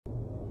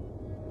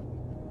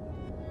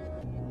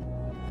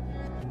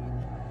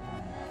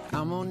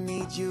I'm gonna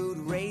need you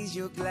to raise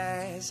your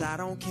glass. I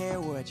don't care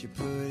what you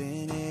put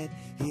in it.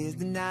 Here's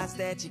the nights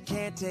that you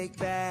can't take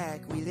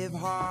back. We live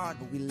hard,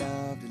 but we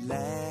love to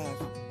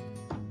laugh.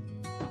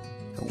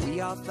 And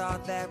we all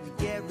thought that we'd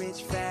get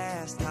rich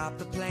fast. Hopped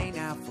the plane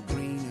out for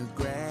greener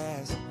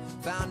grass.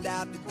 Found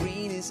out the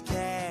greenest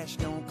cash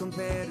don't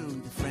compare to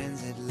the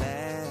friends that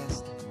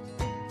last.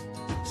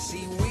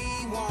 See,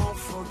 we won't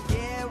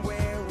forget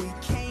where we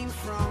came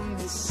from.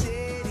 This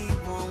city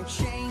won't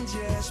change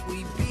us.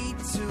 We beat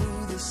to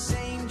the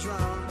same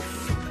drum.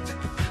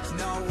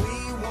 No,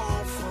 we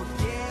won't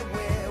forget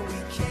where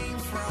we came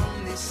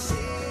from. This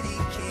city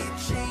can't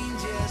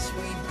change us.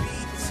 We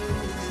beat to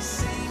the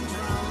same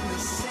drum, the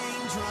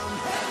same drum.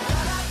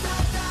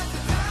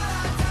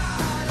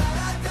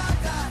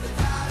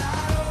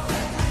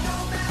 And no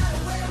matter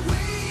where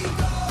we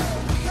go,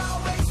 we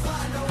always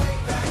find a way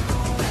back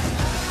home.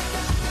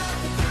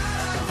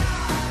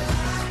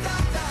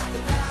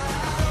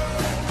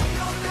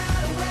 No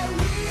matter where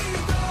we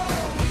go,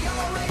 we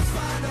always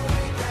find a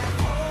way back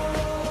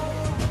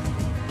home.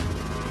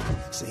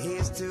 So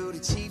here's to the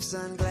cheap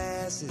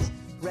sunglasses,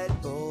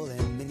 Red Bull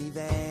and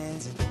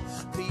minivans, and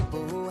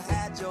people who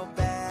had your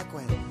back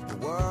when the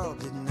world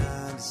didn't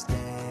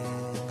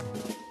understand.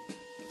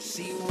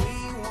 See,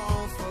 we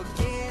won't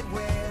forget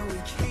where we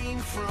came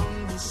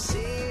from. The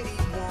city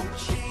won't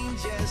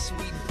change us.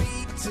 We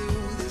beat to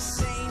the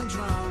same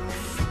drum.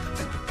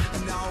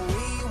 No,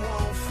 we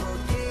won't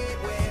forget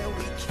where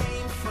we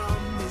came from.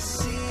 The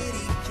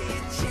city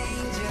can't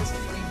change us.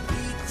 We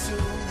beat to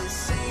the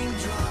same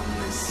drum,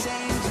 the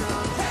same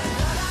drum.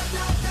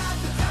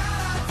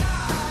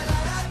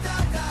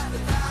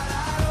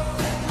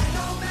 And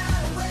no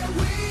matter where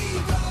we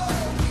go,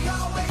 we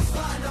always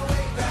find a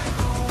way back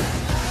home.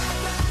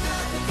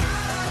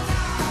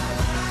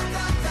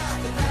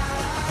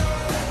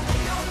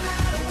 No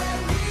matter where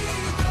we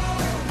go,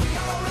 we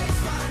always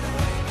find a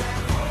way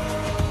back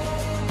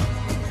home.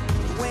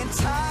 When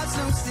time's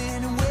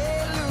losing and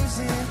we're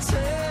losing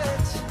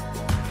touch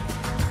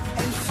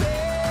and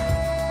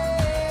fading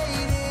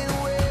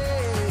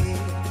away,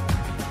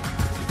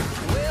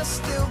 we'll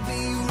still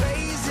be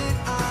raising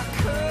our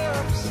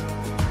cups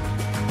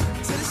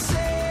to the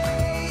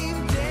same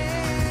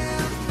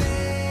damn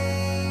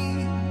thing.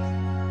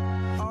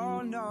 Oh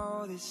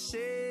no, this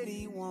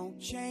city won't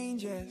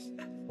change us.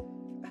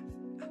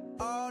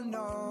 Oh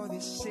no,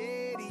 this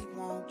city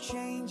won't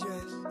change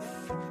us.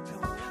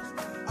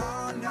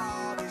 Oh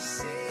no, this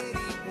city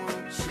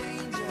won't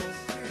change us.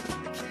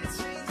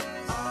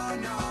 Oh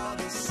no,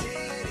 this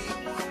city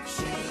won't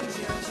change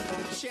us.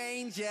 Won't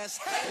change us.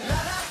 Hey, la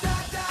da da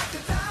da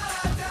da da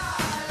da,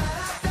 la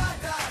da da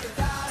da da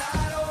da da.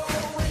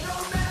 And no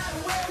matter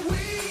where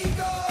we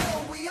go,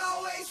 we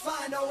always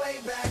find our way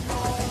back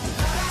home.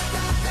 La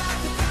da da da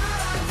da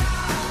da,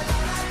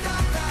 la da da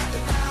da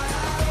da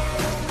da.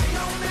 And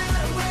no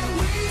matter where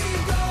we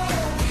go,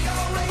 we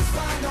always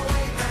find our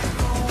way back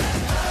home.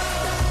 La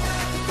da da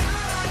da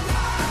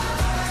da,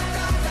 la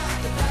da da da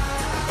da.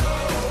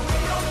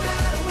 And no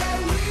matter where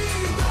we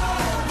go,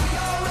 we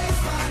always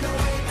find our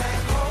way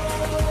back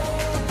home.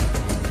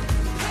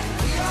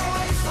 We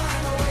always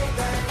find our way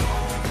back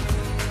home.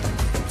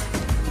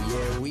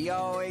 Yeah, we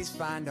always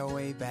find our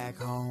way back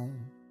home.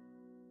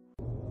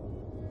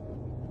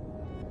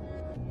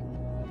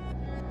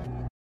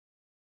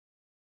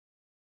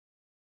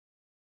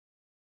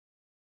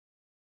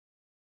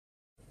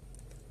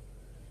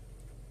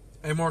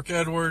 Hey, Mark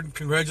Edward,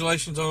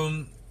 congratulations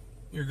on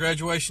your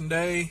graduation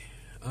day.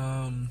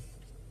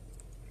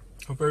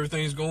 Hope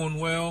everything's going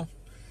well.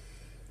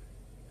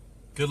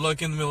 Good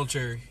luck in the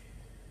military.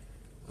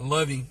 I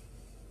love you.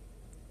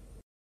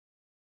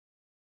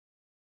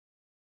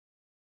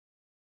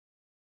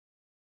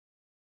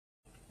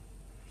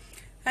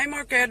 Hey,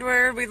 Mark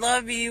Edward, we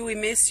love you. We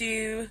miss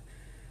you.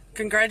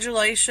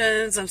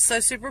 Congratulations. I'm so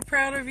super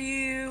proud of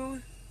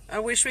you. I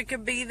wish we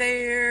could be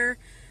there,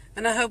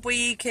 and I hope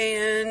we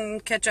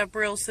can catch up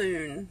real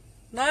soon.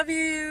 Love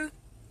you.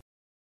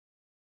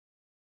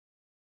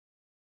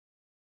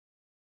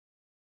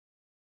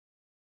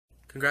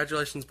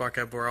 Congratulations, Mark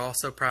Edward. We're all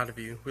so proud of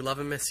you. We love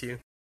and miss you.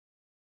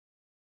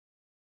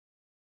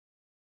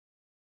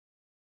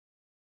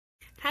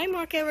 Hi,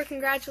 Mark Edward.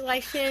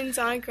 Congratulations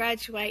on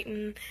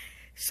graduating.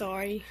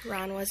 Sorry,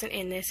 Ryan wasn't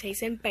in this.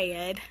 He's in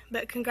bed.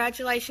 But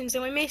congratulations,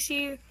 and we miss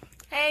you.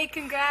 Hey,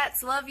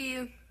 congrats. Love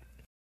you.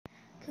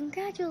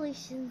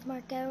 Congratulations,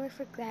 Mark Edward,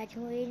 for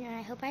graduating, and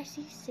I hope I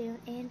see you soon,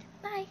 and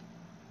bye.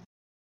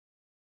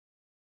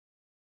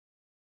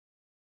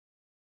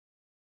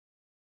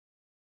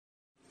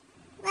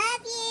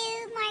 Love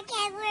you, Mark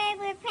Edward.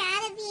 We're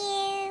proud of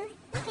you.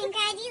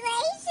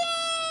 Congratulations.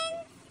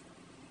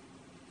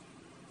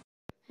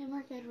 Hey,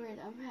 Mark Edward,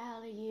 I'm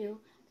proud of you.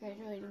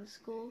 Graduating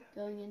school,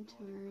 going into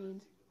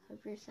Marines.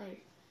 Hope you're safe.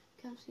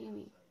 Come see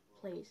me,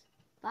 please.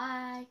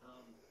 Bye.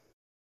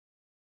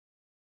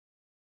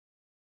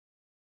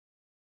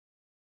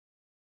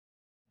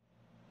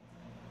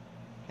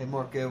 Hey,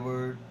 Mark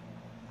Edward,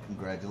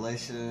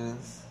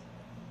 congratulations.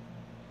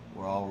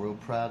 We're all real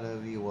proud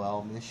of you. We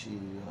all miss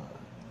you.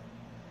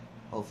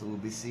 Hopefully we'll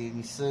be seeing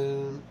you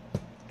soon.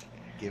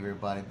 Give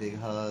everybody a big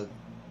hug.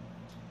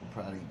 I'm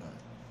proud of you, bud.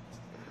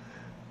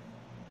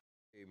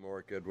 Hey,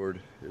 Mark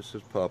Edward, this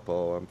is Papa.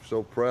 I'm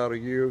so proud of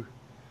you.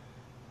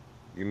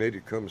 You need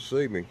to come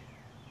see me.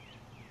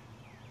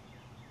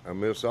 I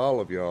miss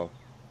all of y'all.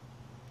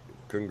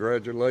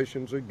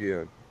 Congratulations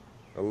again.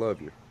 I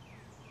love you.